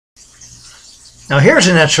Now here's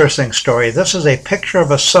an interesting story. This is a picture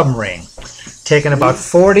of a submarine taken about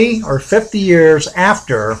 40 or 50 years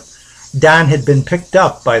after Don had been picked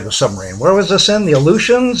up by the submarine. Where was this in? The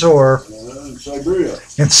Aleutians or? In Siberia.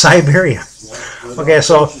 In Siberia. Yeah, okay,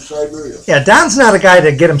 so Siberia. Yeah, Don's not a guy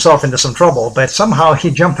to get himself into some trouble, but somehow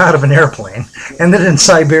he jumped out of an airplane, ended in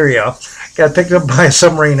Siberia, got picked up by a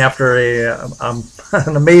submarine after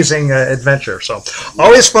an amazing adventure. So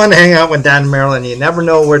always fun to hang out with Don and Marilyn. You never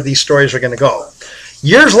know where these stories are going to go.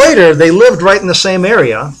 Years later, they lived right in the same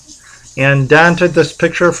area, and Don took this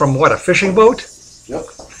picture from what, a fishing boat? Yep.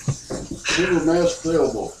 Single-mast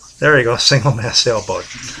sailboat. There you go, single-mast sailboat.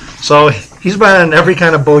 So he's been on every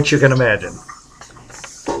kind of boat you can imagine.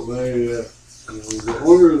 The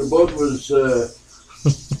owner of the boat was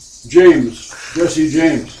Jesse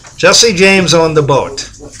James. Jesse James owned the boat.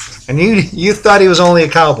 And you thought he was only a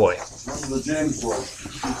cowboy. The James boat.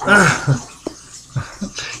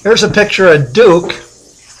 Here's a picture of Duke.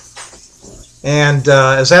 And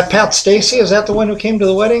is that Pat Stacy? Is that the one who came to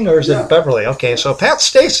the wedding? Or is it Beverly? Okay, so Pat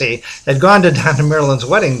Stacy had gone to Don and Marilyn's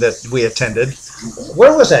wedding that we attended.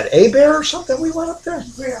 Where was that? A-Bear or something? We went up there?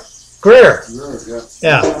 Greer.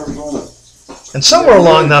 Yeah. And somewhere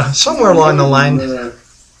along the line,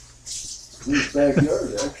 his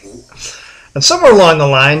backyard, actually. And somewhere along the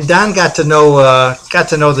line, Don got to know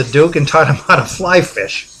the Duke and taught him how to fly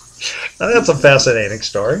fish. Now, that's a fascinating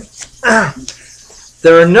story.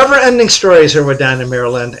 There are never-ending stories here with Don and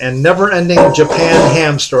Marilyn, and never-ending Japan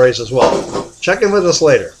ham stories as well. Check in with us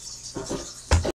later.